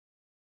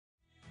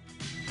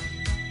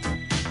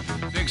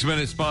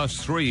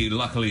3:06.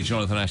 Luckily,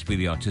 Jonathan Ashby,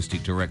 the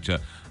artistic director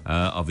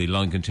of the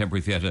London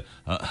Contemporary Theatre,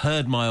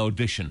 heard my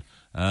audition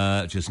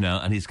just now,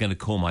 and he's going to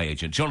call my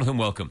agent. Jonathan,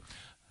 welcome.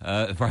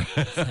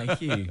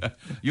 Thank you.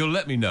 You'll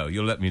let me know.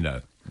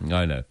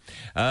 I know.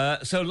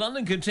 So,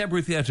 London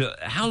Contemporary Theatre,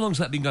 how long's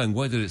that been going?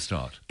 Where did it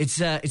start?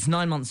 It's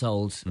 9 months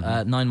old.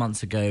 9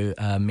 months ago,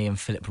 me and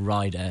Philip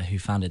Ryder, who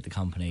founded the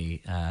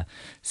company,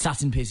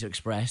 sat in Pizza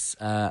Express,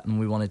 and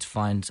we wanted to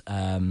find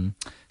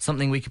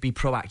something we could be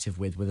proactive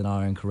with within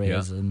our own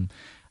careers, and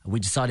we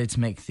decided to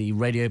make the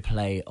radio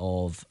play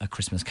of A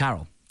Christmas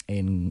Carol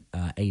in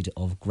aid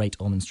of Great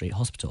Ormond Street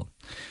Hospital.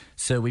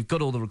 So we've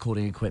got all the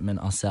recording equipment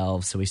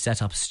ourselves, so we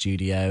set up a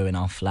studio in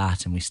our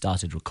flat and we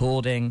started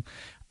recording.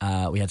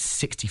 We had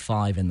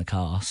 65 in the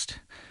cast,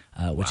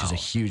 which is a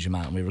huge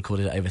amount. We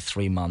recorded it over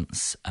 3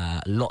 months.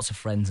 Lots of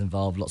friends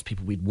involved, lots of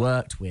people we'd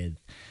worked with.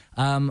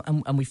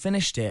 And we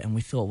finished it and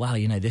we thought, wow,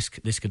 this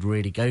could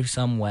really go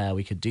somewhere.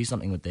 We could do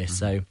something with this.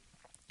 So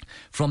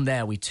from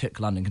there, we took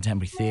London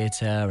Contemporary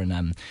Theatre,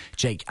 and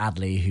Jake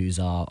Adley, who's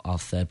our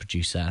third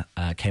producer,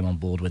 came on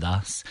board with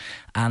us.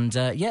 And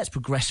it's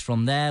progressed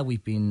from there.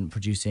 We've been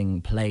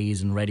producing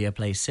plays and radio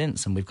plays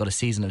since, and we've got a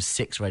season of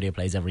 6 radio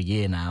plays every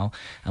year now.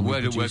 And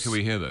where can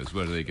we hear those?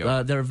 Where do they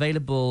go? They're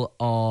available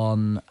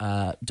on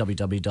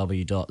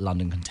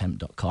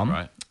www.londoncontemp.com.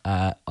 Right.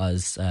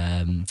 As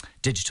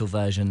digital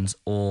versions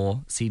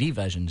or CD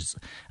versions.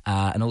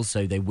 And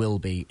also they will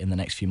be, in the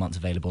next few months,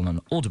 available on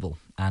Audible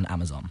and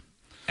Amazon.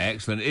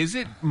 Excellent. Is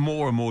it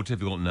more and more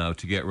difficult now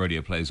to get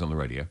radio plays on the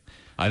radio?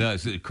 I know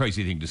it's a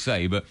crazy thing to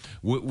say, but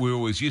we're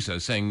always used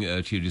to saying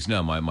to you just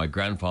now, my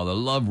grandfather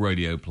loved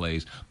radio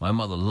plays, my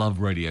mother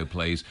loved radio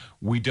plays.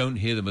 We don't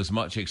hear them as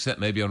much, except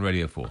maybe on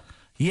Radio 4.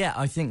 Yeah,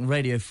 I think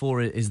Radio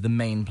 4 is the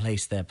main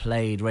place they're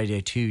played. Radio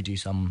 2 do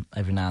some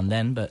every now and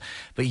then. But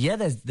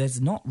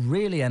there's not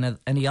really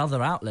any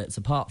other outlets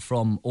apart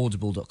from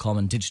audible.com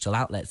and digital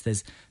outlets.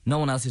 There's no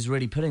one else is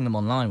really putting them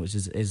online, which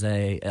is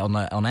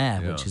on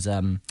air, which is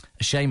a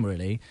shame,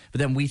 really. But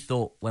then we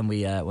thought when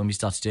we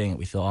started doing it,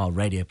 we thought,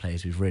 radio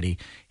plays, we've really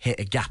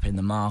hit a gap in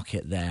the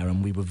market there,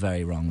 and we were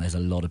very wrong. There's a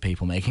lot of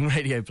people making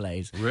radio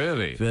plays.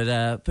 Really?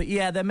 But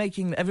yeah,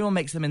 everyone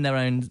makes them in their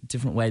own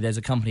different way. There's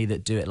a company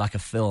that do it like a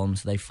film,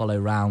 so they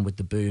follow around with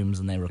the booms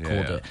and they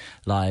record it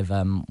live.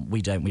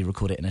 We don't. We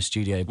record it in a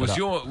studio.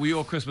 Were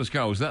your Christmas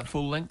Carol, was that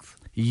full length?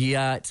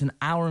 Yeah, it's an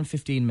hour and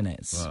 15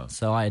 minutes. Wow.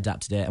 So I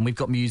adapted it, and we've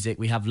got music.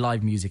 We have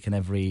live music in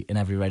every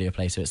radio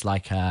play, so it's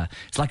like a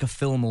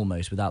film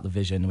almost without the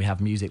vision. We have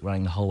music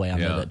running the whole way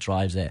under that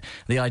drives it.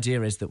 The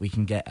idea is that we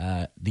can get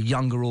the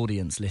younger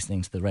audience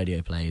listening to the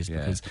radio plays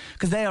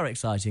because they are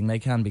exciting. They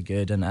can be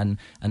good, and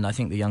I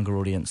think the younger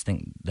audience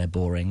think they're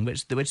boring,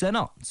 which they're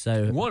not.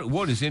 So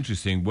what is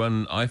interesting,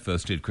 when I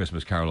first did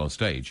Christmas Carol on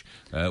stage,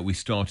 we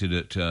started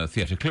at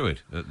Theatre Clwyd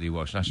at the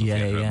Welsh National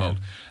Theatre at Mold,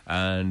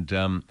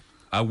 and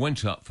I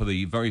went up for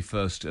the very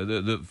first,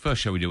 the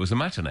first show we did was a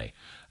matinee,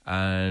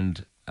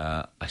 and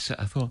I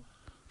thought,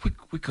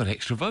 we got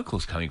extra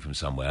vocals coming from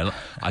somewhere, and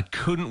I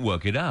couldn't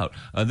work it out.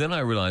 And then I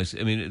realised,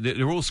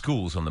 they're all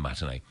schools on the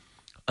matinee,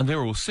 and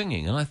they're all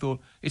singing, and I thought,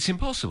 it's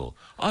impossible.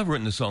 I've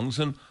written the songs,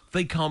 and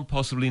they can't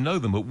possibly know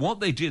them. But what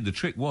they did, the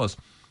trick was,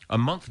 a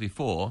month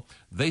before,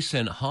 they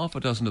sent half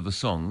a dozen of the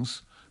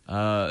songs,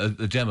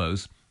 the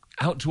demos,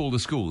 out to all the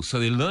schools. So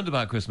they learned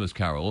about Christmas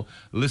Carol,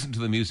 listened to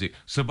the music.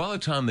 So by the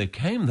time they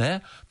came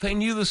there, they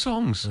knew the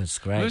songs. That's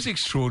great. It was an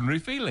extraordinary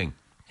feeling.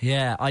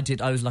 Yeah, I did.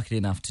 I was lucky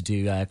enough to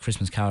do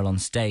Christmas Carol on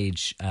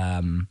stage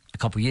a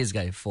couple of years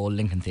ago for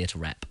Lincoln Theatre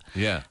Rep.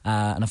 Yeah.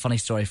 And a funny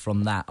story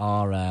from that,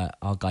 our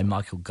guy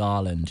Michael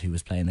Garland, who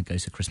was playing the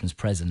Ghost of Christmas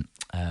Present,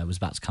 was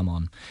about to come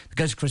on. The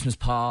Ghost of Christmas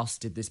Past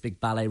did this big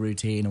ballet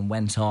routine and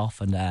went off,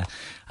 and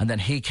then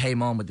he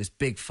came on with this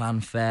big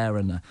fanfare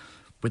and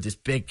with this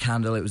big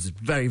candle. It was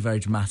very, very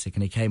dramatic,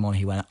 and he came on,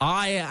 he went,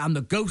 "I am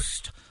the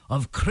ghost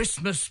of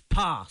Christmas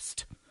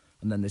past."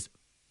 And then this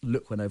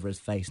look went over his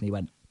face, and he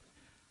went,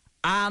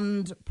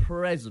 "And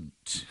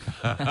present."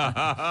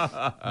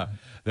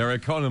 They're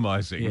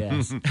economising.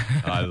 Yes.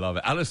 I love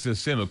it. Alistair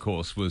Sim, of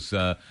course, was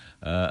a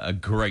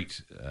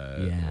great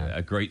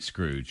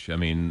Scrooge.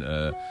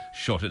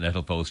 Shot at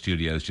Nettlefold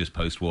Studios just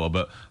post-war,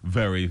 but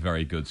very,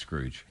 very good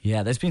Scrooge.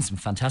 Yeah, there's been some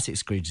fantastic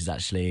Scrooges,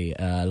 actually,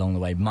 along the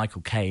way.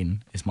 Michael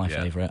Caine is my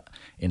favourite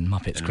in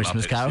Muppets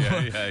Christmas Carol.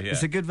 Yeah.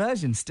 It's a good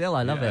version still.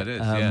 I love it.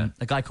 It is,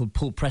 A guy called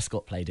Paul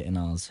Prescott played it in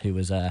ours, who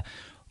was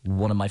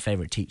one of my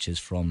favourite teachers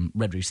from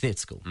Red Roof's Theatre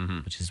School,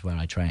 which is where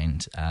I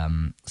trained.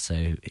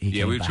 So he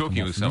came we were back talking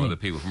and with some of the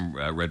people from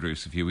Red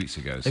Roofs a few weeks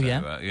ago. So,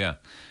 yeah?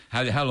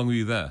 How long were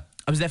you there?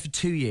 I was there for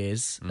 2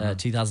 years,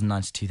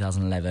 2009 to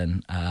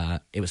 2011.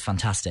 It was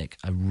fantastic.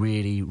 I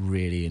really,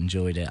 really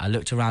enjoyed it. I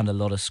looked around a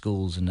lot of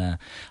schools, and I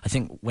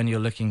think when you're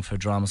looking for a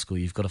drama school,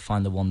 you've got to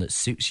find the one that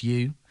suits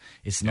you.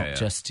 It's not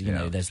just, you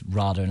know, there's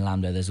RADA and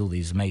Lambda, there's all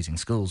these amazing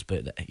schools,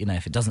 but,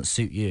 if it doesn't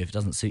suit you, if it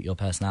doesn't suit your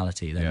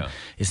personality, then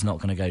it's not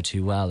going to go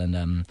too well.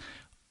 And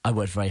I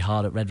worked very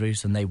hard at Red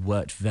Roofs, and they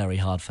worked very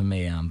hard for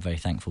me, and I'm very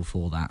thankful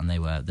for that, and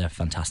they're a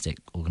fantastic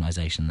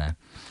organisation there.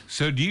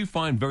 So do you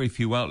find very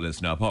few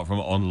outlets now, apart from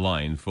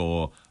online,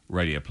 for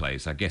radio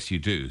plays. I guess you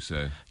do,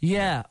 so...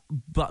 Yeah,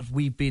 but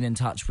we've been in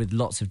touch with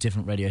lots of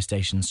different radio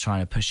stations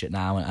trying to push it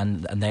now,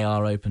 and they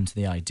are open to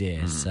the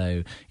idea.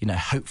 So,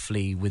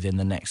 hopefully within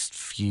the next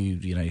few,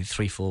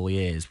 3-4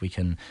 years, we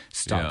can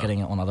start getting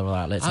it on other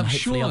outlets, and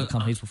hopefully other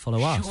companies will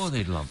follow us. I'm sure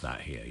they'd love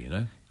that here,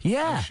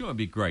 Yeah. I'm sure it'd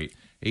be great.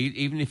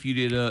 Even if you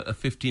did a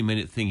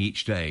 15-minute thing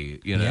each day,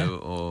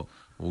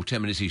 or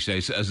 10 minutes each day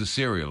as a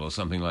serial or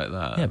something like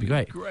that. Yeah, it'd be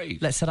great.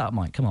 Great. Let's set up,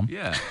 Mike. Come on.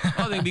 Yeah, I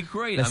think it'd be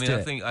great. I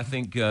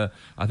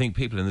think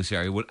people in this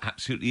area would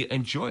absolutely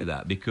enjoy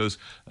that because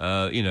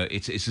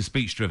it's a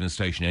speech-driven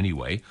station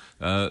anyway.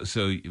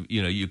 So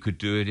you could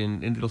do it in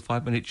little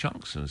 5-minute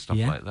chunks and stuff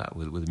like that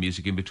with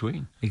music in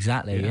between.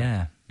 Exactly.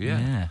 Yeah.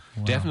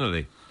 Wow.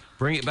 Definitely.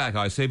 Bring it back,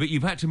 I say. But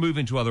you've had to move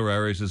into other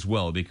areas as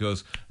well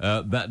because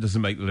that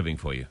doesn't make the living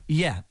for you.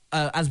 Yeah.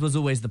 As was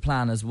always the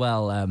plan as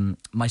well,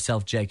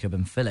 myself, Jacob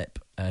and Philip,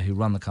 who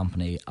run the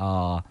company,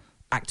 are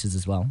actors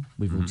as well.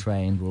 We've all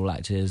trained, we're all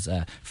actors.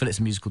 Philip's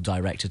a musical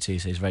director too,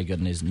 so he's very good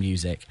in his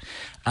music.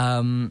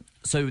 So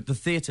the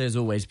theatre has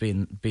always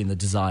been the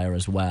desire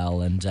as well,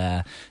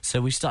 and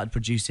so we started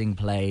producing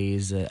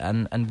plays,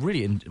 and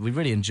we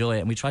really enjoy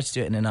it, and we try to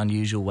do it in an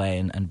unusual way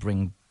and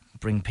bring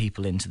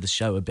people into the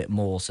show a bit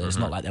more, so it's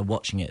not like they're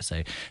watching it.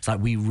 So it's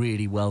like we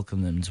really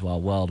welcome them to our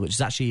world, which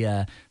is actually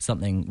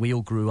something we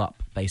all grew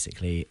up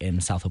basically in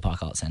Southall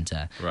Park Arts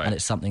Centre, and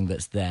it's something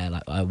that's there.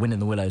 Like Wind in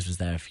the Willows was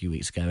there a few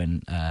weeks ago,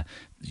 and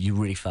you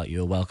really felt you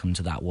were welcome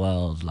to that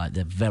world. Like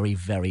they're very,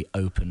 very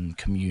open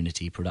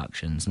community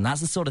productions, and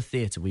that's the sort of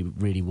theatre we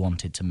really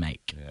wanted to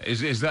make. Yeah.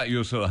 Is that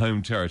your sort of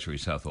home territory,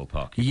 Southall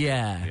Park?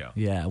 Yeah.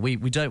 We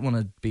don't want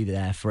to be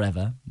there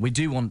forever. We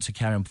do want to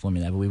carry on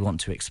performing there, but we want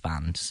to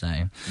expand.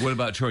 So. What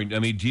about touring? I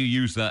mean, do you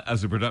use that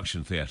as a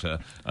production theatre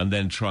and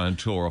then try and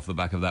tour off the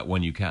back of that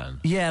when you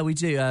can? Yeah, we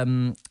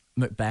do.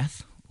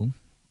 Macbeth.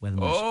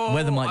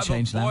 Weather might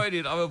change now. I've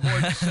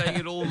avoided saying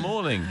it all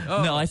morning.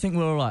 Oh. No, I think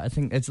we're all right. I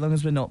think as long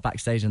as we're not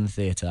backstage in the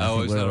theatre, I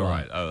think we're all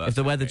right. Oh, if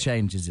the weather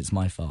changes, it's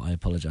my fault. I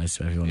apologise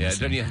to everyone. Yeah,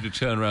 don't you have to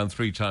turn around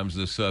 3 times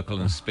in a circle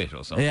and spit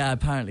or something? Yeah,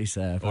 apparently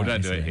so. Or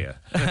don't do it here.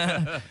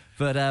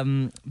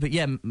 But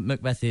yeah,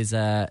 Macbeth is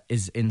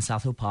in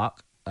Southall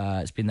Park.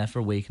 It's been there for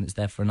a week, and it's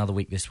there for another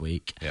week this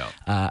week. Yeah.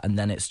 And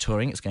then it's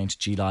touring. It's going to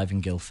G Live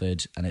in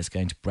Guildford, and it's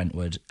going to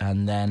Brentwood.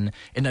 And then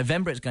in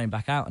November, it's going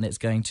back out, and it's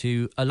going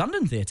to a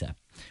London theatre,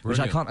 which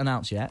I can't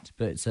announce yet,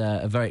 but it's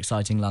a very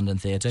exciting London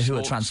theatre who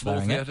are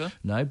transferring small theatre? it.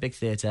 No, big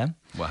theatre.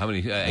 Well, how many?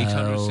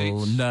 800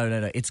 seats?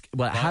 No.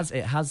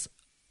 It has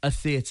a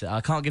theatre.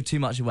 I can't give too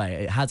much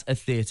away. It has a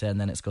theatre, and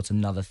then it's got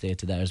another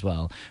theatre there as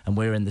well. And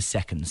we're in the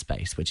second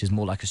space, which is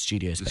more like a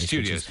studio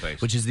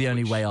space. Which is the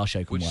only way our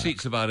show can work. Which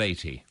seats about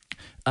 80?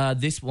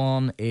 This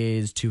one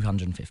is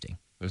 250.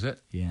 Is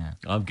it? Yeah.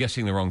 I'm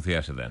guessing the wrong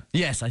theatre then.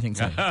 Yes, I think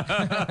so.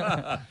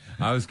 I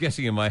was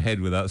guessing in my head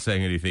without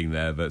saying anything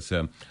there, but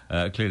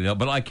clearly not.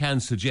 But I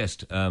can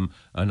suggest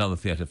another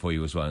theatre for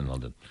you as well in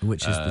London.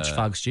 Which is the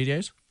Trafalgar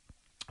Studios?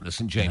 The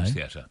St James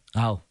Theatre.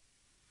 Oh.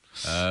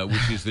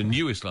 Which is the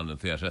newest London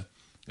theatre.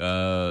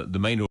 The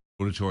main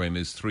auditorium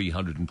is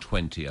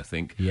 320, I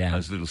think. Yeah. And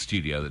there's a little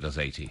studio that does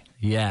 80.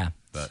 Yeah.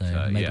 But,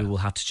 so maybe we'll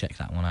have to check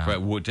that one out.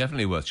 Right, well,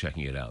 definitely worth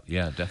checking it out.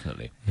 Yeah,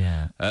 definitely.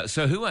 Yeah.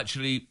 So who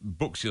actually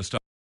books your stuff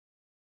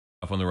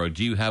on the road?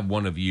 Do you have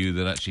one of you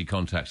that actually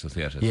contacts the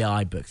theatres? Yeah,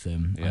 I book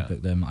them. Yeah.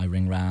 I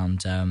ring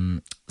round.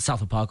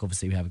 Southall Park,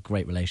 obviously, we have a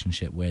great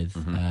relationship with.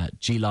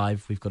 G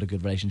Live, we've got a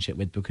good relationship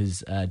with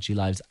because G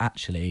Live's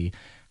actually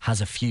has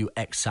a few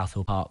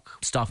ex-Southall Park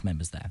staff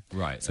members there.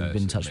 Right. So we've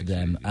been in touch with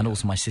them. And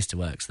also my sister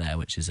works there,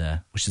 which is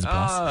a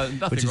plus.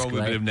 Nothing wrong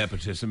with a bit of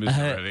nepotism, is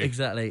there, really?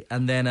 Exactly.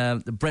 And then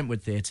the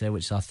Brentwood Theatre,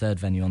 which is our third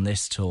venue on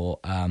this tour,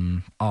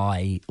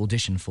 I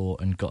auditioned for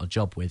and got a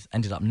job with.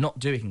 Ended up not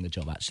doing the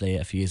job, actually,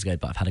 a few years ago,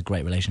 but I've had a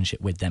great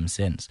relationship with them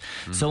since.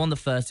 So on the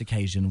first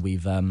occasion,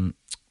 we've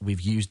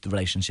used the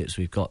relationships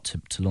we've got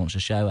to launch a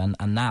show,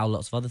 and now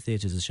lots of other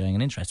theatres are showing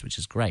an interest, which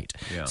is great.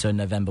 Yeah. So in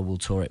November, we'll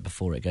tour it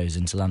before it goes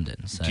into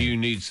London. So. Do you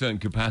need certain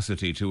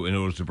capacity in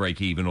order to break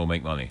even or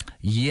make money?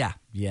 Yeah,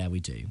 we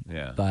do.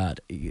 Yeah. But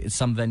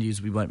some venues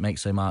we won't make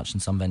so much,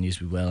 and some venues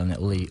we will, and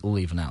it'll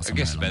even out. I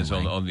guess it depends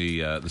on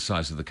the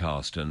size of the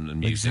cast and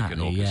music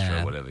and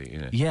orchestra or whatever. You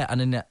know. Yeah,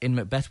 and in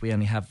Macbeth we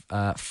only have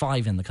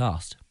 5 in the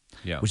cast.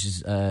 Yeah. Which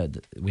is,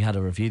 we had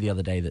a review the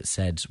other day that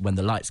said when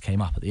the lights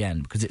came up at the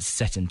end, because it's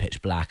set in pitch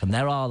black, and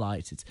there are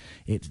lights,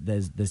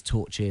 there's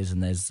torches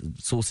and there's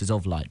sources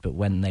of light, but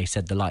when they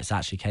said the lights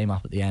actually came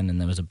up at the end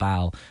and there was a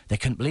bow, they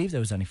couldn't believe there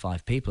was only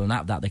 5 people, and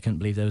out of that they couldn't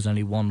believe there was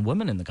only 1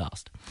 woman in the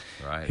cast,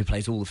 right, who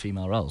plays all the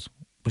female roles,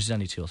 which is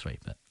only 2 or 3,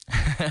 but...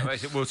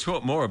 We'll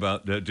talk more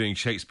about doing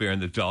Shakespeare in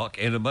the dark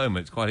in a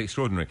moment. It's quite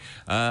extraordinary.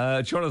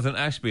 Jonathan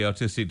Ashby,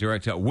 Artistic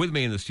Director, with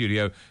me in the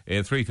studio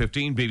in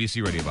 3:15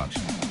 BBC Radio Box.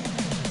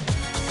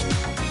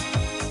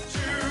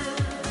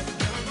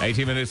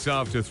 18 minutes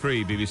after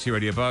 3, BBC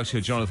Radio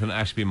Berkshire. Jonathan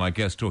Ashby, my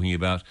guest, talking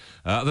about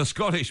the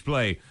Scottish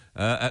play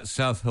at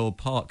Southall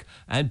Park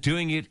and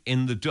doing it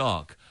in the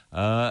dark.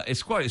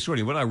 It's quite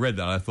extraordinary. When I read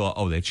that, I thought,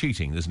 oh, they're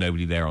cheating. There's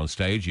nobody there on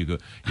stage. You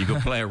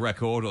could play a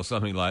record or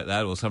something like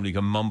that, or somebody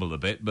can mumble a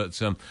bit. But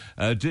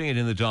doing it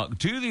in the dark,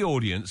 do the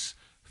audience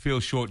feel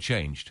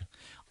shortchanged?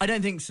 I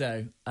don't think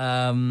so.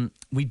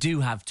 We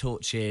do have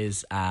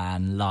torches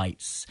and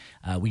lights.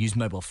 We use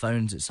mobile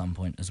phones at some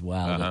point as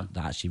well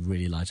that actually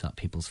really light up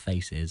people's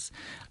faces.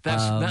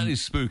 That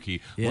is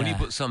spooky. Yeah. When you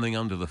put something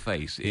under the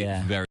face,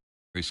 it's very,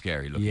 very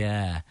scary looking.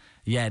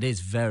 Yeah, it is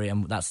very,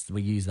 and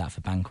we use that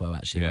for Banquo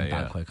actually when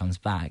Banquo comes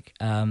back.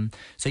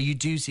 So you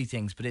do see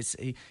things, but it's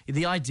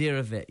the idea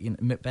of it. You know,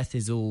 Macbeth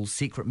is all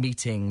secret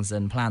meetings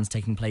and plans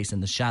taking place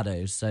in the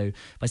shadows. So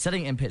by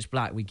setting it in pitch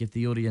black, we give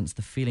the audience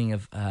the feeling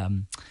of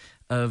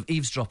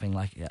eavesdropping,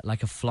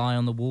 like a fly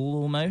on the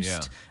wall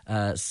almost.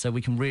 So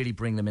we can really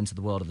bring them into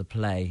the world of the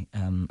play.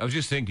 I was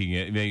just thinking,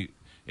 if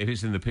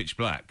it's in the pitch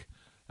black.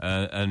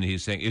 And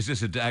he's saying, is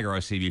this a dagger I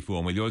see before?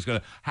 And we always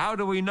go, how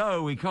do we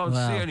know? We can't see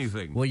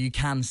anything. Well, you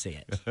can see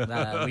it.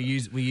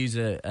 We use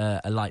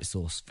a light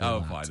source for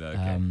that. Fine,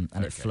 okay.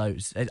 And it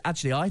floats.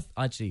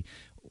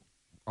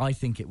 I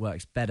think it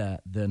works better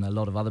than a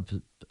lot of other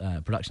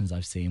productions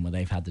I've seen where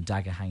they've had the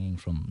dagger hanging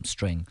from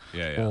string,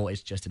 or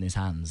it's just in his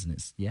hands, and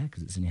it's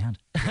because it's in your hand.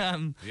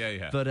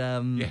 But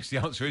yes, the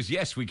answer is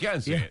yes, we can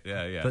see it.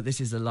 Yeah. But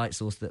this is a light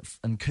source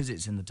and because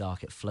it's in the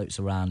dark, it floats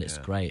around. It's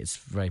great. It's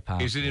very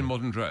powerful. Is it in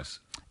modern dress?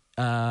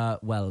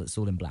 Well, it's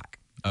all in black.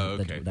 Oh,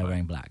 okay. They're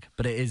wearing black,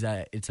 but it's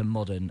a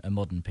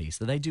modern piece.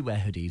 So they do wear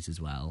hoodies as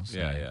well.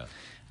 So,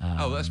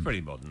 that's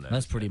pretty modern. Then,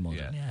 that's pretty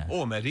modern. Yeah.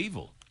 Or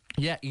medieval.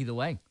 Yeah, either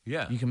way.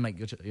 Yeah. You can make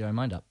your own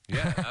mind up.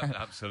 Yeah,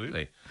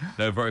 absolutely.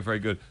 No, very, very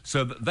good.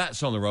 So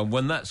that's on the run.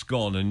 When that's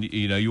gone and,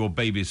 your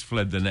baby's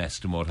fled the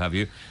nest and what have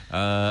you,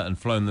 and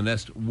flown the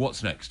nest,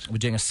 what's next? We're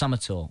doing a summer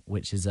tour,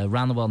 which is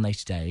around the world in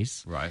 80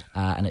 days. Right.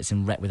 And it's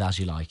in Rep with As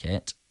You Like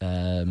It.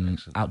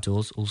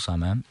 Outdoors all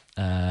summer.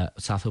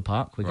 Southhill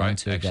Park we're going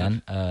to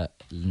again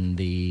in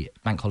the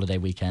bank holiday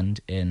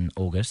weekend in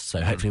August. So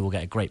hopefully we'll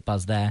get a great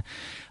buzz there.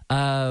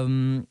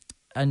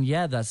 And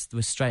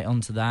we're straight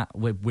onto that.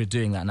 We're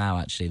doing that now.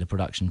 Actually, the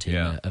production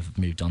team have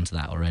moved on to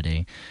that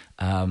already.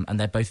 And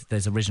they're both.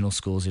 There's original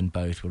scores in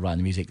both. We're writing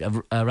the music.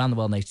 Around the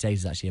World in 80 Days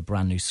is actually a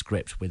brand new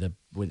script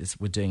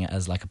we're doing it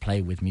as like a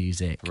play with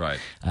music. Right.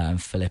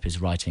 Philip is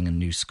writing a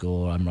new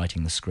score. I'm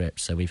writing the script.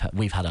 So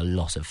we've had a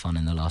lot of fun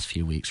in the last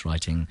few weeks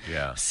writing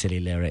silly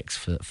lyrics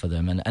for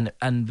them.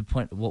 And the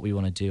point, what we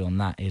want to do on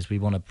that is we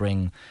want to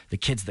bring the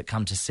kids that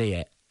come to see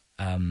it.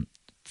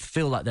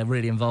 Feel like they're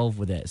really involved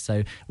with it,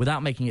 so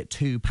without making it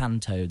too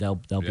panto, they'll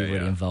be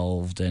really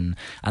involved, and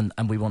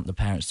we want the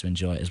parents to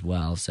enjoy it as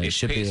well. So it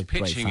should be a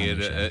great pitching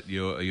it at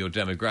your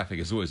demographic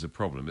is always a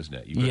problem, isn't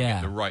it? You've got to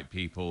get the right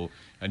people,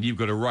 and you've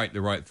got to write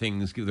the right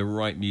things, give the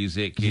right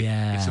music.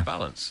 It's a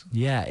balance.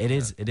 Yeah, it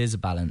is. It is a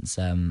balance,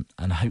 and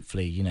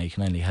hopefully, you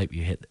can only hope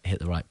you hit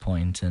the right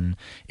point, and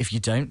if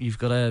you don't, you've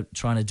got to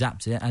try and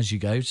adapt it as you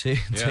go to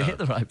hit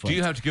the right point. Do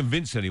you have to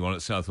convince anyone at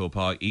Southhill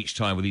Park each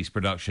time with each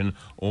production,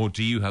 or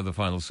do you have the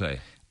final say?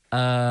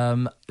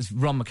 It's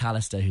Ron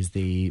McAllister, who's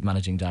the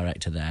managing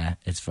director there.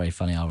 It's very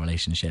funny, our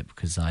relationship,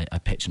 because I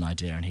pitch an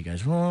idea and he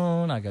goes,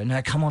 oh, and I go,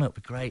 no, come on, it'll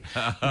be great.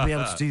 We'll be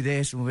able to do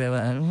this. We'll be able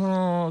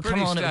to,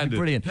 come on, it'll be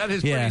brilliant. That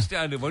is pretty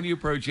standard when you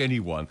approach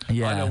anyone.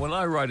 Yeah. I know when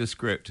I write a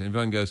script and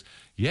everyone goes,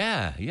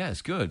 yeah,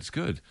 it's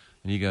good.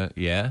 And you go,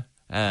 yeah.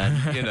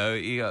 And, you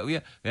go, yeah.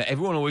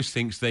 Everyone always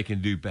thinks they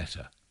can do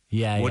better.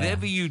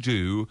 Whatever you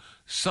do,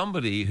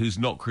 somebody who's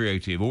not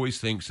creative always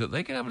thinks that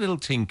they can have a little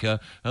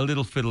tinker, a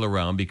little fiddle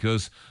around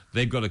because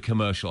they've got a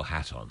commercial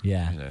hat on.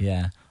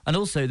 Yeah. And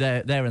also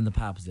they're in the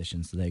power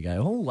position, so they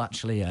go, oh,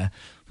 actually,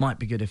 might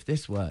be good if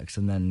this works.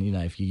 And then,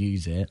 if you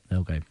use it,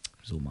 they'll go,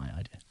 it's all my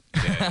idea.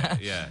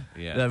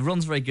 Yeah.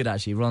 Ron's very good,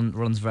 actually.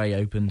 Ron's very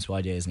open to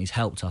ideas, and he's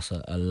helped us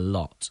a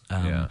lot.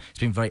 He's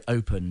been very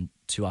open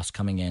to us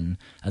coming in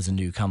as a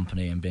new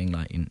company and being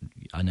like,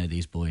 I know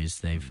these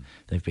boys,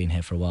 they've been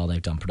here for a while, they've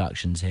done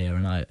productions here,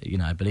 and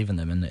I believe in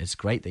them, and it's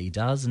great that he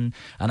does. And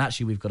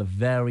actually, we've got a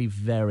very,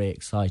 very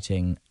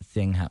exciting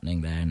thing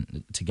happening there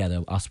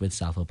together, us with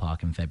Southhill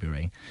Park in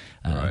February,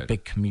 a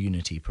big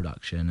community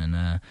production, and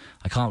I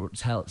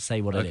can't say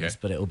what it is,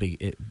 but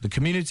the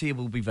community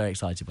will be very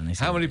excited when they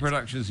see it. How many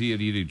productions do you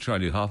do? Try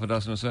to do half a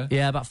dozen or so?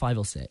 Yeah, about 5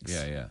 or 6.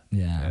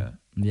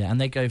 Yeah,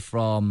 and they go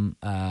from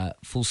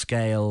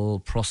full-scale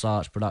Pros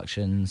Arch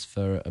productions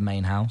for a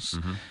main house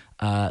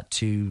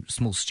to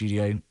small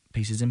studio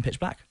pieces in pitch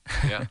black,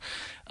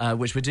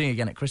 which we're doing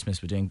again at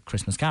Christmas. We're doing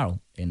Christmas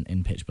Carol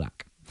in pitch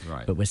black,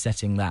 but we're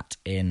setting that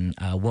in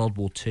World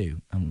War II,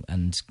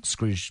 and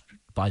Scrooge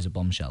buys a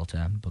bomb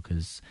shelter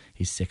because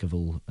he's sick of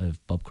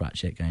Bob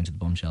Cratchit going to the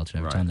bomb shelter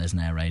every time there's an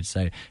air raid.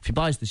 So if he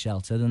buys the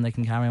shelter, then they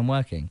can carry on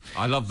working.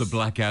 I love the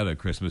Blackadder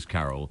Christmas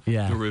Carol,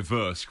 the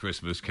reverse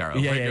Christmas Carol.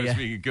 Where he goes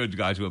being a good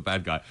guy to a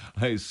bad guy.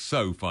 It's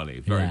so funny.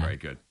 Very, very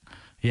good.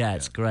 Yeah,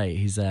 it's great.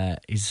 He's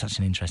such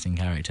an interesting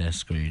character,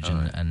 Scrooge,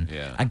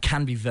 and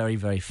can be very,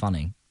 very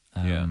funny.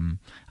 I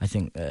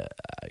think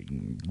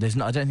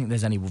I don't think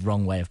there's any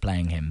wrong way of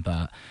playing him,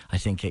 but I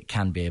think it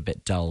can be a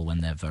bit dull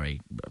when they're very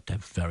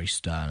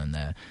stern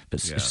but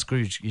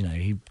Scrooge,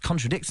 he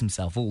contradicts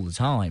himself all the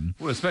time.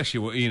 Well, especially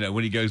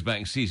when he goes back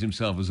and sees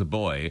himself as a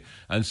boy,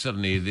 and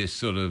suddenly this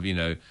sort of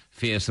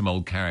fearsome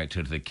old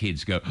character to the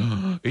kids go,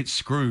 oh, it's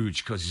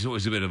Scrooge, because he's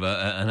always a bit of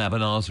an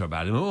Ebenezer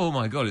about him. Oh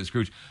my God, it's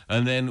Scrooge.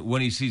 And then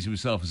when he sees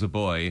himself as a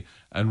boy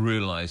and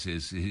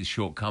realises his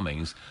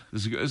shortcomings,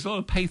 there's a lot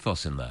of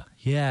pathos in there.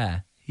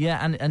 Yeah.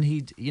 Yeah, and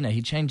he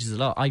changes a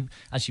lot.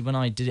 When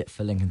I did it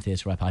for Lincoln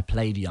Theatre Rep, I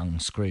played young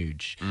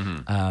Scrooge,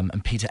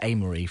 and Peter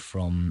Amory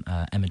from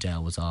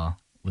Emmerdale was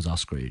our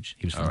Scrooge.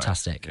 He was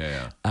fantastic. Right.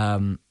 Yeah.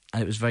 And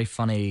it was very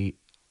funny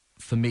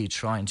for me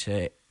trying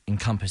to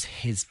encompass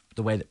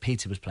the way that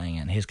Peter was playing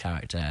it and his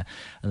character,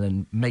 and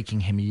then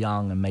making him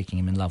young and making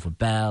him in love with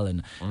Belle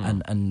and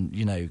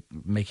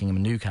making him a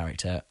new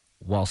character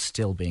while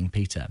still being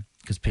Peter,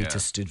 because Peter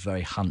stood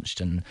very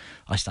hunched and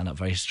I stand up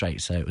very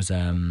straight. So it was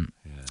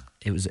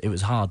it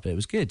was hard, but it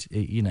was good.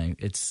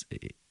 It's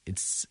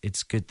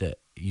good that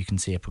you can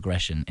see a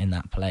progression in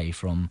that play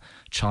from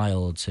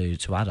child to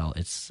adult.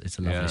 It's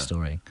a lovely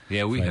story.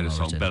 Yeah, we had a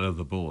song, Belle of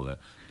the Ball.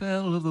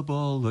 Belle of the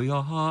Ball, though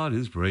your heart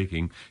is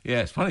breaking. Yeah,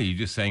 it's funny, you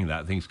just saying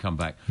that, things come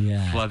back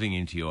flooding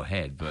into your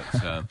head.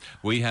 But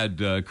we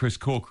had Chris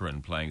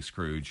Corcoran playing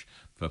Scrooge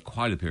for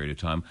quite a period of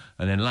time,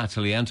 and then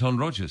latterly Anton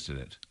Rogers did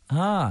it.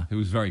 Who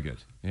was very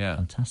good. Yeah.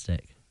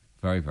 Fantastic.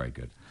 Very, very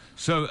good.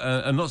 So,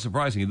 and not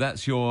surprisingly,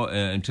 that's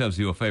in terms of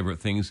your favourite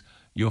things,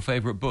 your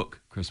favourite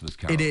book, Christmas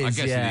Carol. It is,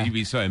 I guess you've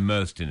been so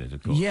immersed in it,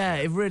 of course. Yeah,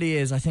 it really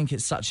is. I think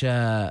it's such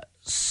a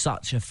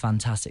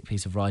fantastic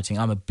piece of writing.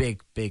 I'm a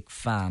big, big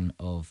fan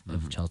of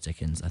Charles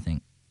Dickens. I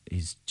think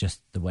he's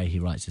just, the way he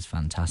writes is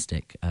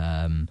fantastic.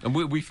 And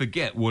we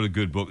forget what a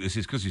good book this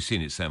is because we've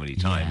seen it so many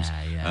times.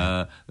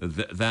 Yeah.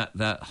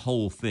 That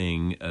whole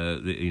thing,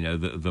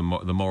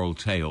 the moral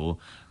tale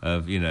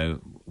of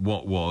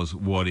what was,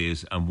 what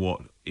is, and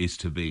what is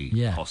to be,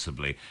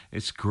 possibly.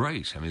 It's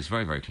great. I mean, it's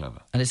very, very clever.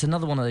 And it's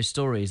another one of those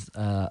stories,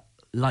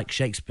 like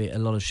Shakespeare, a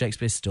lot of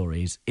Shakespeare's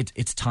stories,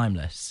 it's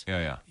timeless.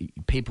 Yeah.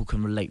 People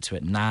can relate to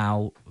it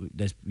now.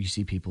 You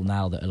see people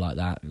now that are like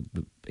that.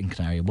 In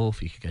Canary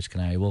Wharf, you could go to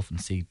Canary Wharf and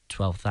see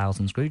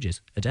 12,000 Scrooges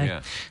a day.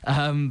 Yeah.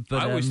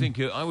 I always think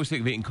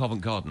of it in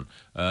Covent Garden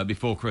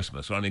before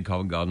Christmas, when I'm in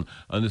Covent Garden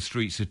and the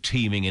streets are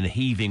teeming and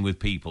heaving with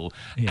people,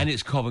 and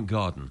it's Covent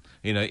Garden.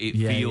 It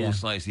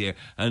feels like the air,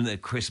 and the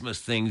Christmas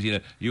things.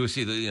 You will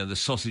see the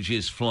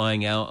sausages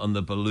flying out and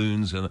the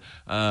balloons, and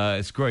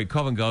it's great.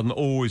 Covent Garden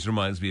always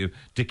reminds me of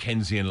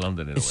Dickensian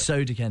London. In a way. It's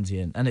so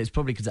Dickensian, and it's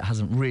probably because it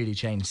hasn't really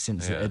changed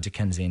since a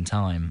Dickensian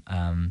time.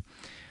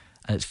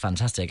 And it's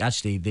fantastic.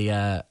 Actually,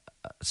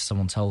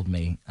 someone told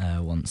me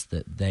once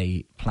that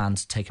they planned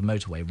to take a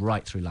motorway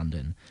right through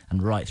London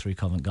and right through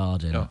Covent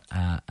Garden.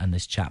 And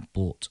this chap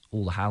bought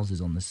all the houses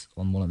on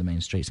one of the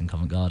main streets in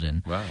Covent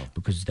Garden. Wow.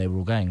 Because they were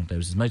all going. There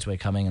was this motorway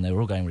coming, and they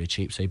were all going really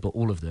cheap. So he bought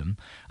all of them,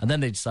 and then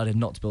they decided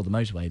not to build the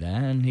motorway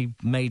there, and he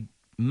made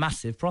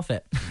massive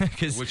profit.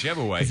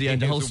 Whichever way, because he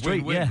owned the whole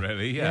street. Win-win,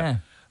 really. Yeah.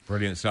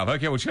 Brilliant stuff.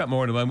 OK, we'll chat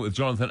more in a moment with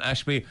Jonathan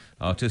Ashby,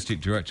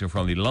 Artistic Director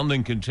from the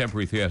London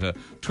Contemporary Theatre.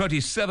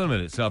 27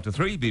 minutes after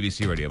 3,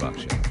 BBC Radio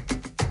Berkshire.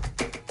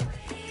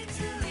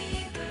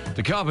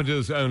 The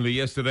Carpenters only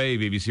yesterday,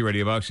 BBC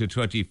Radio Berkshire,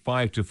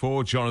 25 to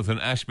 4. Jonathan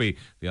Ashby,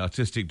 the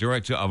Artistic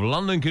Director of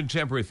London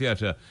Contemporary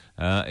Theatre,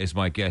 is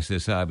my guest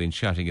this hour. I've been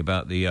chatting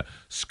about the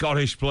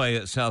Scottish play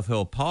at South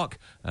Hill Park,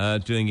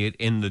 doing it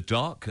in the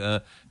dark.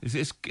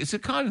 It's the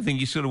kind of thing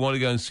you sort of want to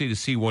go and see to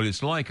see what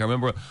it's like. I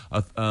remember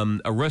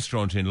a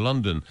restaurant in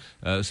London.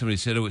 Somebody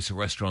said, it's a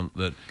restaurant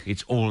that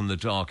it's all in the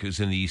dark. It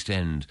was in the East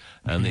End,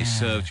 and they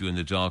served you in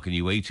the dark, and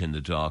you ate in the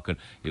dark, and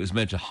it was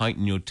meant to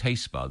heighten your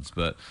taste buds.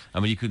 But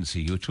I mean, you couldn't see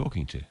who you were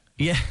talking to.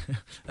 Yeah.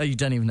 Oh, you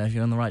don't even know if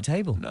you're on the right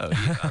table. No,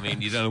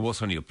 you don't know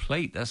what's on your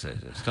plate. That's a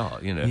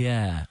start,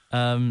 Yeah.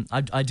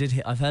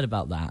 I've heard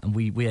about that, and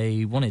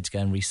we wanted to go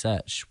and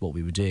research what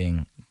we were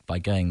doing by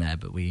going there,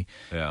 but we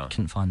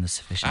couldn't find the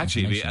sufficient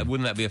information.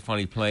 Wouldn't that be a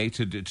funny play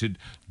to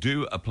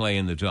do a play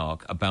in the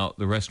dark about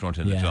the restaurant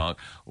in the dark,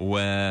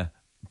 where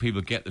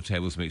people get the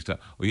tables mixed up,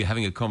 or you're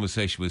having a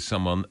conversation with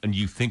someone and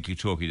you think you're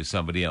talking to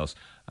somebody else?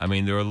 I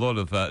mean, there are a lot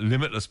of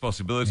limitless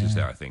possibilities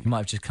there, I think. You might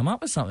have just come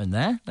up with something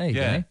there. There you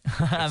go.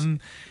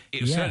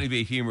 It would certainly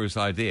be a humorous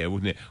idea,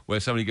 wouldn't it? Where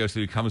somebody goes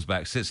through, comes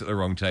back, sits at the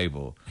wrong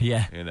table.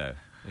 Yeah.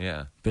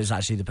 Yeah. But it's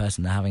actually the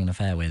person they're having an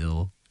affair with,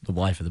 or the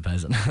wife of the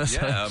person.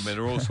 Yeah, I mean,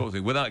 there are all sorts of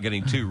things. Without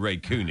getting too Ray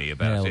Cooney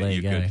about it,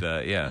 you could,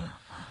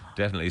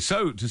 definitely.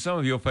 So, to some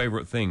of your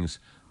favourite things,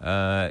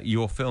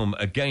 your film,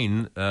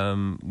 again,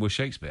 was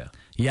Shakespeare.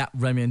 Yeah,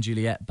 Romeo and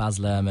Juliet, Baz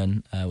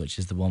Luhrmann, which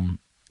is the one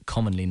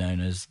commonly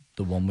known as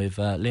the one with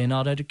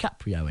Leonardo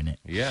DiCaprio in it.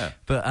 Yeah.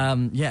 But,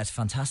 it's a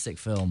fantastic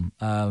film.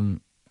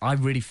 I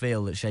really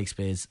feel that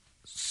Shakespeare's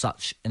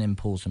such an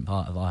important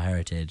part of our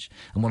heritage.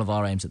 And one of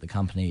our aims at the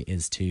company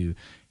is to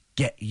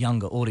get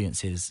younger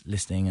audiences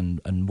listening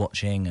and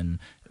watching and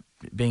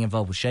being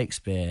involved with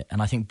Shakespeare,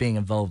 and I think being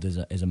involved is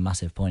a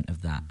massive point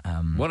of that.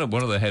 One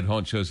of the head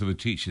honchos of the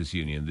Teachers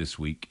Union this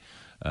week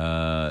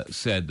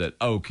said that,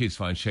 kids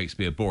find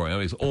Shakespeare boring. I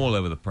mean, it's all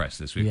over the press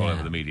this week, all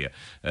over the media.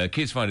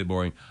 Kids find it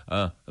boring.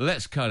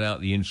 Let's cut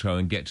out the intro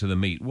and get to the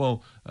meat.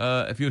 Well,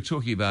 if you're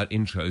talking about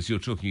intros, you're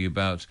talking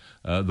about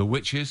The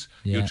Witches.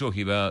 You're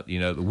talking about,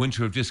 The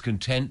Winter of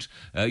Discontent.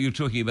 You're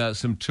talking about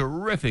some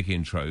terrific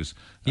intros.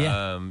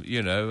 I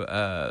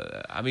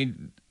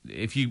mean,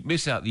 if you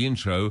miss out the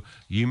intro,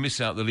 you miss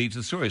out the lead to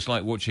the story. It's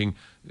like watching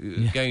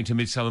going to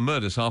Midsummer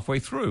Murders halfway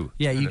through.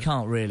 Yeah, you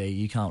can't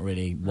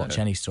really watch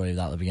any story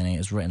without the beginning.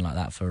 It's written like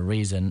that for a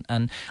reason.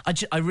 And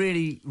I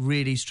really,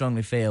 really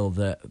strongly feel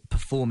that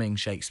performing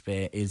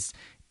Shakespeare is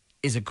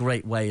a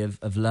great way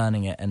of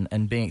learning it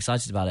and being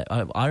excited about it.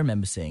 I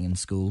remember sitting in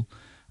school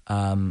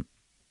and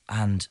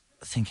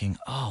thinking,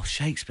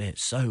 Shakespeare,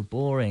 it's so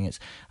boring.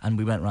 And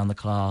we went around the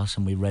class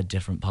and we read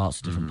different parts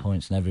at different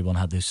points, and everyone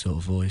had this sort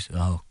of voice,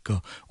 oh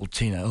God, well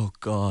Tina, oh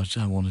God,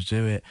 I don't want to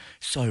do it,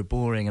 so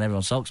boring, and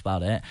everyone sulks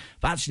about it.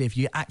 But actually, if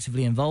you're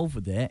actively involved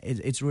with it,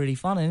 it's really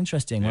fun and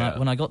interesting.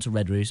 When I got to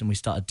Red Roost and we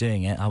started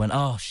doing it, I went,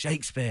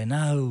 Shakespeare,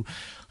 no,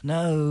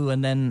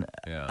 and then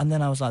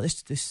I was like,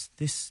 this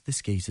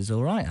geezer's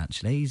all right,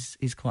 actually.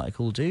 He's quite a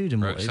cool dude.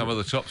 And wrote some of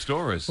the top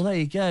stories. Well, there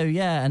you go,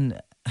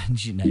 and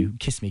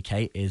Kiss Me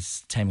Kate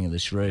is Taming of the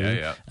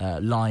Shrew.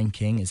 Lion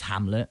King is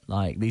Hamlet.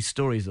 Like, these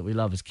stories that we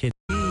love as kids.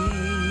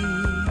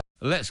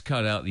 Let's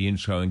cut out the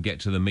intro and get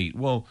to the meat.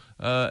 Well,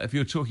 if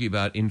you're talking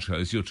about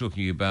intros, you're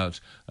talking about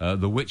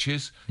The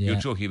Witches.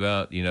 You're talking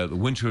about, The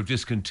Winter of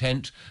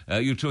Discontent.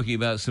 You're talking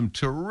about some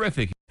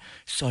terrific...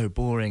 So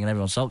boring, and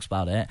everyone sulks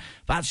about it.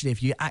 But actually,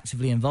 if you're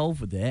actively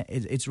involved with it,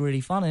 it's really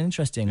fun and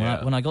interesting.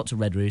 When I got to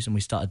Red Roost and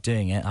we started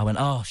doing it, I went,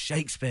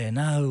 Shakespeare,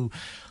 no.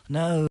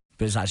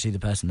 But it's actually the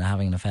person they're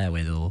having an affair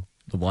with, or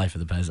the wife of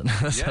the person.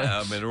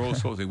 There are all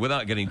sorts of things.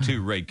 Without getting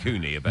too Ray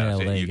Cooney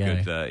about it, you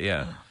could,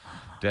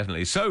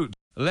 definitely. So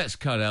let's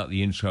cut out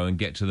the intro and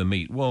get to the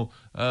meat. Well,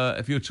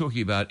 if you're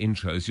talking about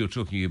intros, you're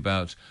talking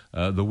about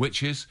The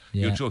Witches.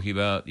 You're talking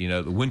about,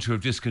 The Winter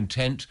of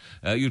Discontent.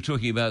 You're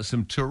talking about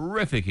some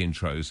terrific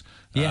intros.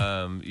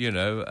 I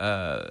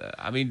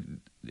mean,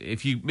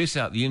 if you miss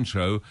out the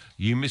intro,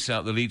 you miss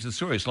out the lead to the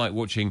story. It's like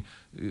watching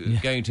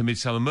going to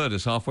Midsummer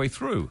Murders halfway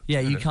through.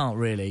 Yeah, you can't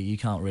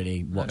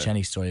really watch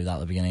any story without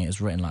the beginning. It's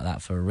written like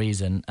that for a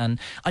reason. And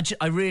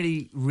I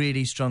really,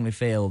 really strongly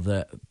feel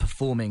that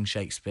performing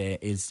Shakespeare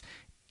is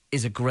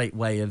a great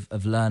way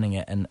of learning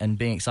it and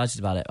being excited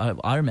about it.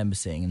 I remember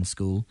sitting in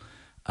school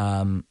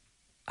and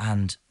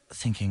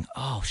thinking,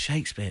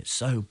 Shakespeare, it's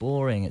so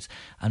boring.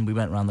 And we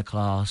went around the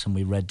class and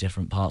we read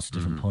different parts at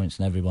different points,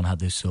 and everyone had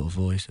this sort of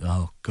voice,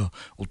 oh God,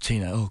 well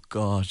Tina, oh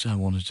God, I don't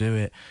want to do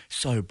it,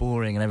 so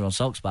boring, and everyone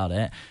sulks about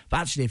it. But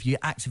actually, if you're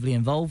actively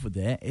involved with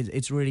it,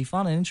 it's really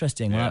fun and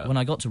interesting. When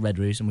I got to Red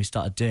Roost and we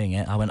started doing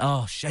it, I went,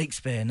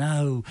 Shakespeare,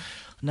 no,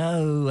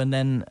 and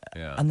then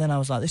I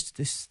was like,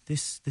 this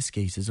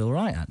geezer's all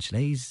right,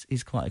 actually.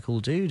 He's quite a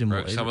cool dude. And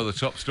wrote some of the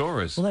top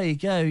stories. Well, there you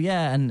go,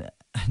 and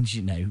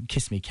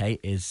Kiss Me Kate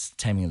is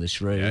Taming of the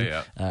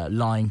Shrew.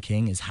 Lion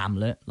King is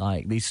Hamlet.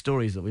 Like, these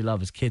stories that we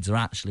love as kids are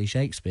actually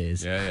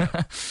Shakespeare's.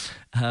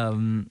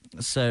 And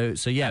what's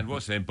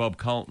his name? Bob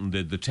Carlton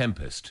did The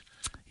Tempest.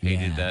 He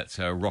did that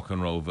rock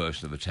and roll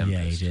version of The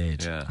Tempest. Yeah, he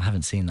did. I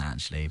haven't seen that,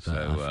 actually.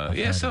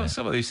 But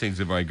some of these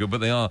things are very good, but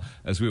they are,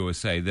 as we always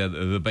say, they're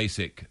the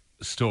basic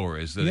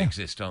stories that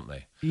exist, aren't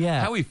they?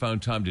 How he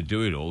found time to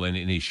do it all in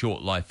his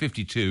short life,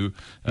 52.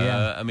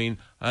 I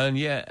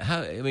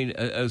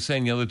was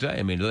saying the other day,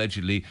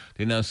 allegedly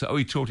they now say,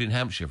 he taught in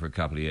Hampshire for a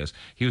couple of years.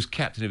 He was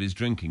captain of his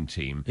drinking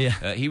team.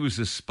 He was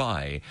a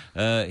spy.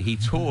 He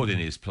toured in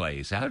his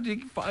plays. How did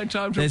he find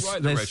time to write the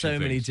wretched There's so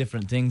many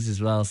different things as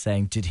well,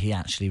 saying, did he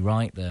actually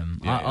write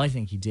them? I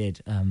think he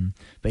did.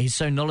 But he's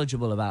so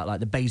knowledgeable about, like,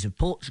 the bays of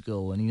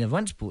Portugal, and he never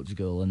went to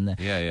Portugal. And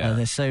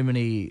there's so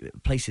many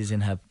places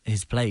in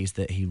his plays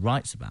that he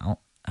writes about.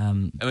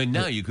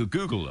 Now you could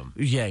Google them.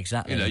 Yeah,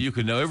 exactly. You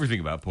could know everything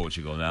about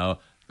Portugal now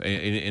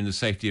in the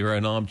safety of your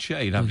own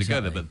armchair. You'd have to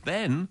go there. But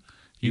then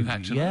you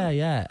had to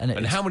know.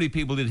 And how many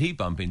people did he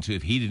bump into,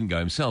 if he didn't go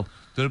himself,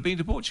 that had been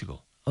to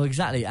Portugal? Oh,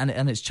 exactly.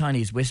 And it's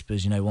Chinese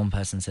whispers. One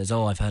person says,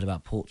 I've heard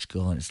about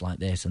Portugal and it's like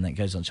this, and then it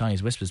goes on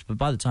Chinese whispers. But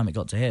by the time it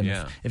got to him,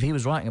 if he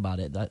was writing about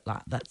it,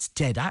 that's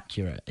dead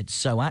accurate. It's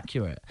so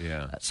accurate.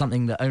 That's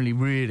something that only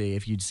really,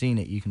 if you'd seen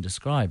it, you can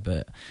describe.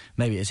 But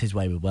maybe it's his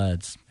way with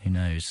words. Who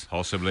knows?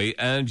 Possibly.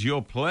 And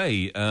your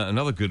play,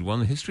 another good one,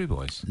 The History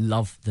Boys.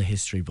 Love The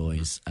History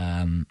Boys.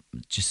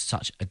 Just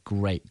such a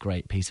great,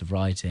 great piece of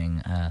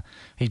writing.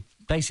 He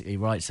basically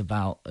writes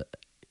about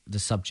the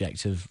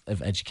subject of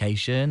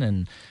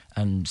education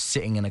and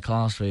sitting in a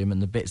classroom,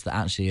 and the bits that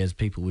actually, as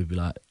people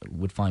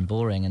would find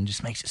boring, and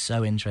just makes it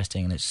so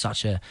interesting. And it's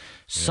such a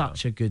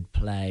good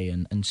play,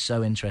 and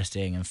so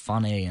interesting and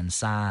funny and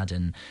sad,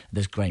 and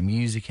there's great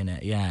music in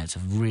it. It's a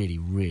really,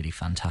 really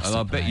fantastic And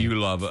I play. bet you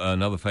love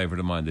another favourite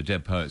of mine, the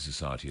Dead Poets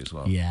Society, as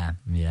well.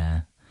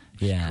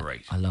 Yeah,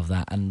 great. I love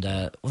that. And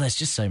there's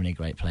just so many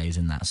great plays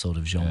in that sort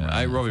of genre.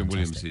 Robin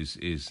Williams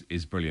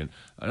is brilliant.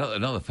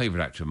 Another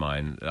favourite actor of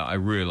mine, I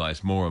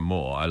realise more and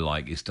more I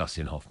like, is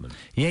Dustin Hoffman.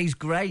 Yeah, he's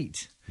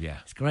great. Yeah.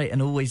 It's great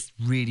and always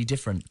really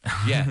different.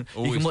 Yeah,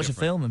 you can watch a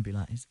film and be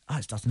like,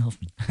 it's Dustin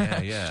Hoffman.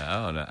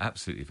 Yeah. Oh, no,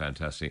 absolutely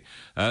fantastic.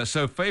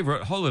 So,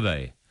 favourite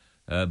holiday?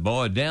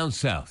 Boy, down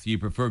south. You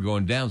prefer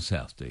going down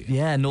south, do you?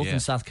 Yeah, North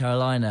and South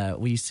Carolina.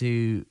 We used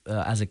to,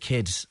 as a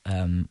kid,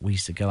 we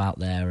used to go out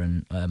there,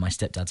 and my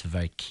stepdad's a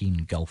very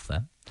keen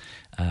golfer,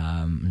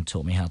 and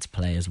taught me how to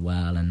play as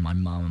well. And my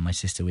mum and my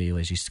sister, we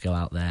always used to go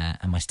out there,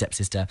 and my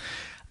stepsister,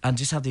 and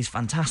just have these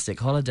fantastic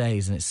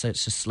holidays. And it's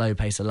such a slow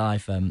pace of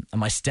life. And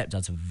my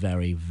stepdad's a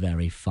very,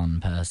 very fun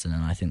person,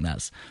 and I think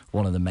that's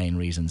one of the main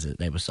reasons that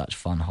they were such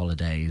fun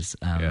holidays.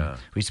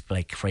 We used to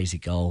play crazy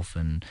golf,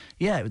 and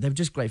they were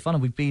just great fun.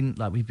 And we've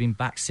been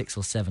back 6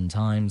 or 7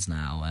 times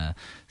now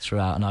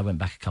throughout. And I went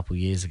back a couple of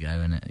years ago,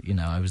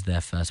 and I was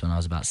there first when I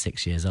was about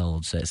 6 years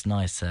old. So it's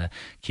nice to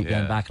keep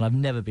going back. And I've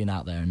never been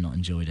out there and not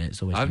enjoyed it.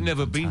 It's always I've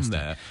never fantastic. been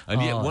there,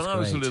 and yet when I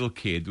was a great. little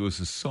kid, there was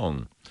a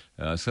song.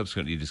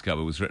 Subsequently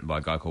discovered was written by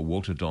a guy called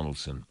Walter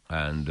Donaldson,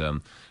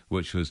 and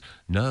which was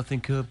 "Nothing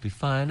could be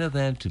finer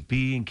than to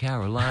be in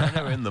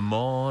Carolina in the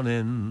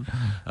morning."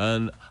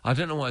 And I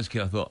don't know why as a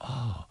kid I thought,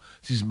 oh,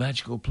 this is a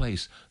magical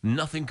place.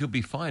 Nothing could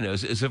be finer.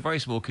 As a very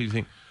small kid, you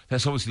think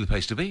that's obviously the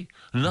place to be.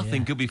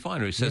 Nothing could be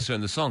finer. It says so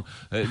in the song.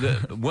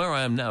 Where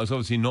I am now is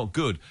obviously not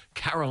good.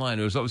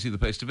 Carolina is obviously the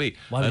place to be.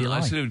 And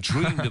I sort of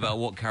dreamed about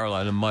what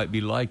Carolina might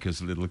be like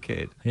as a little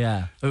kid.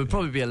 Yeah, it would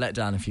probably be a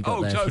letdown if you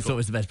got there. If you thought it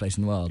was the best place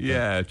in the world.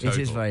 Yeah, it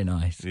is very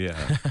nice.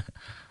 Yeah.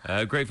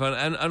 Great fun.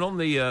 And on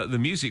the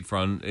music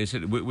front,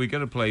 we're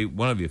going to play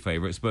one of your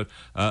favourites, but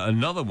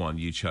another one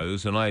you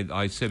chose, and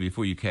I said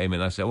before you came in,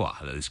 I said, well,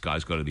 this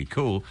guy's got to be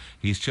cool.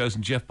 He's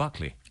chosen Jeff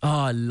Buckley. Oh,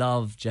 I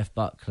love Jeff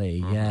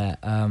Buckley, yeah.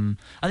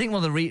 I think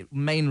one of the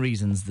main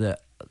reasons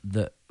that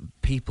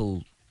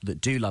people that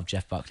do love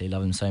Jeff Buckley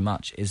love him so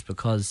much is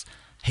because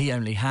he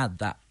only had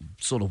that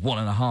sort of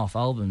 1.5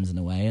 albums in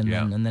a way,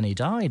 and then he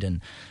died,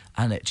 and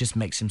it just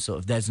makes him sort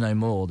of, there's no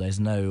more, his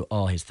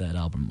 3rd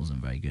album wasn't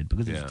very good,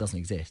 because it doesn't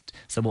exist.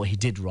 So what he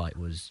did write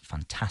was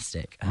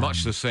fantastic.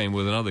 Much the same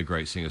with another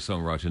great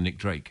singer-songwriter, Nick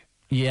Drake.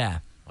 Yeah.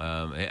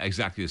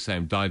 Exactly the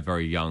same, died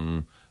very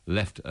young,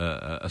 left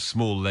a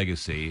small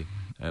legacy,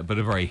 but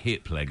a very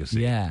hip legacy.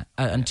 Yeah,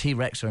 and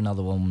T-Rex are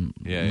another one,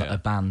 a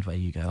band where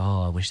you go,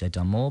 oh, I wish they'd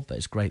done more, but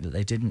it's great that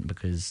they didn't,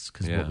 because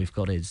what we've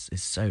got is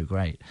so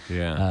great.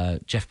 Yeah.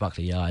 Jeff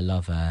Buckley, I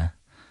love...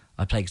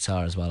 I play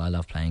guitar as well. I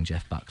love playing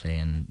Jeff Buckley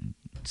and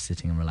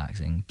sitting and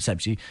relaxing.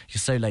 Except you're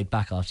so laid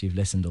back after you've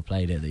listened or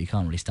played it that you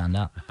can't really stand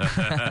up.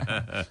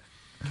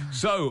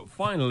 So,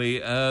 finally,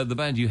 the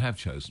band you have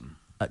chosen.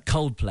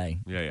 Coldplay.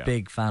 Yeah.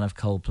 Big fan of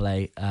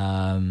Coldplay.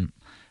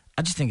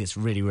 I just think it's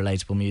really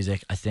relatable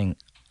music. I think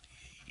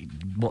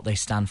what they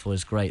stand for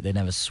is great. They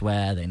never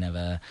swear. They're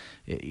never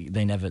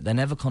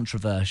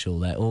controversial.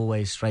 They're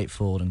always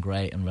straightforward and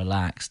great and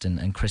relaxed.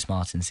 And Chris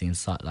Martin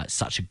seems like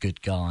such a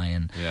good guy.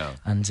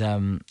 And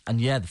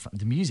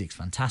the music's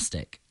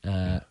fantastic.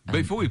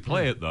 Before we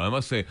play it, though, I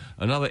must say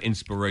another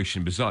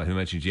inspiration besides, I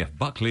mentioned Jeff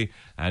Buckley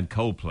and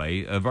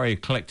Coldplay, a very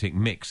eclectic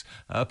mix.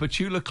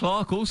 Petula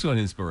Clark, also an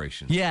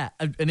inspiration. Yeah,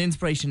 an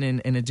inspiration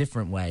in a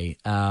different way.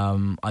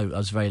 I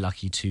was very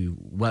lucky to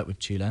work with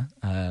Petula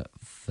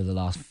for the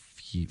last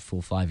 4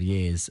 or 5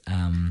 years,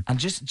 and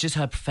just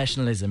her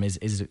professionalism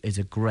is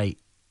a great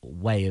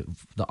way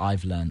that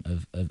I've learned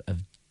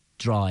of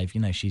drive.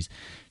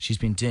 She's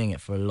been doing it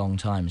for a long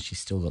time, and she's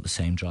still got the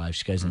same drive.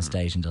 She goes on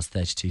stage and does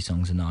 32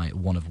 songs a night,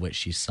 one of which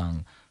she's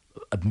sung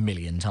 1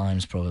 million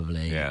times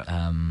probably.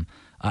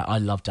 I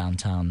love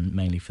Downtown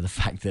mainly for the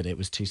fact that it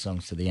was 2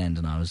 songs to the end,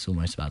 and I was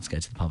almost about to go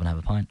to the pub and have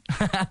a pint.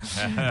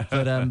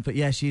 but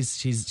yeah,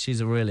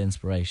 she's a real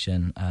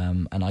inspiration,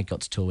 and I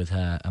got to tour with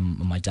her. And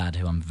my dad,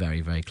 who I'm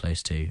very, very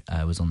close to,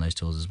 was on those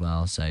tours as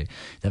well. So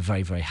they're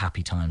very, very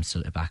happy times to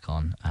look back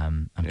on.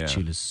 And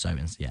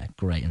Petula's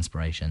great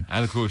inspiration.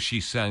 And of course,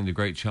 she sang the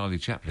great Charlie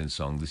Chaplin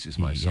song, "This Is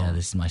My Song." Yeah,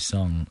 this is my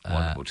song.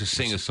 Wonderful to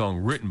sing a song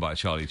written by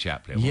Charlie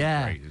Chaplin.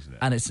 Great, isn't it?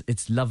 And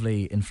it's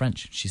lovely in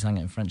French. She sang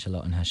it in French a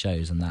lot in her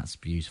shows, and that's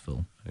beautiful.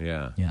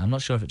 Yeah. I'm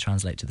not sure if it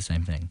translates to the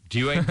same thing. Do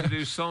you aim to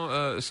do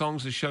songs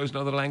and shows in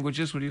other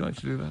languages? Would you like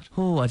to do that?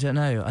 Oh, I don't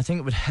know. I think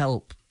it would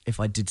help if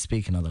I did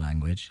speak another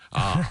language.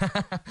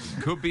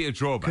 Could be a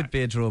drawback.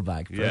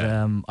 But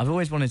I've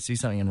always wanted to do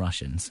something in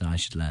Russian, so I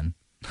should learn.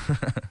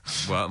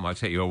 Well, it might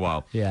take you a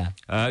while. Yeah.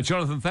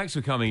 Jonathan, thanks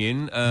for coming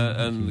in,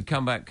 and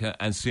come back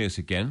and see us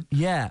again.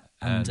 Yeah,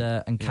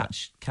 and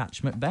catch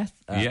Macbeth.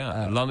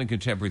 London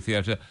Contemporary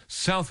Theatre,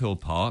 South Hill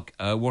Park.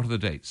 What are the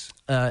dates?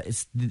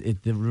 It's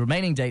the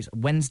remaining dates: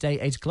 Wednesday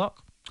 8:00,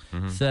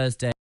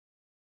 Thursday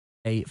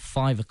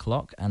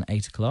 5:00 and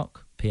 8:00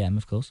 p.m.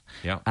 of course.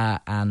 Yeah.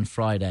 And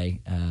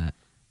Friday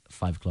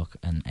 5:00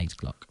 and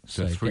 8:00.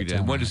 So 3 days.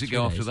 When does it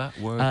go after that?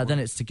 Then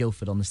it's to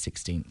Guildford on the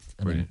 16th,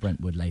 and then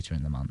Brentwood later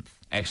in the month.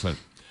 Excellent.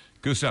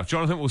 Good stuff.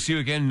 Jonathan, we'll see you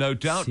again, no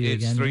doubt.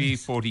 It's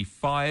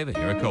 3:45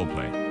 here at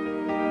Coldplay.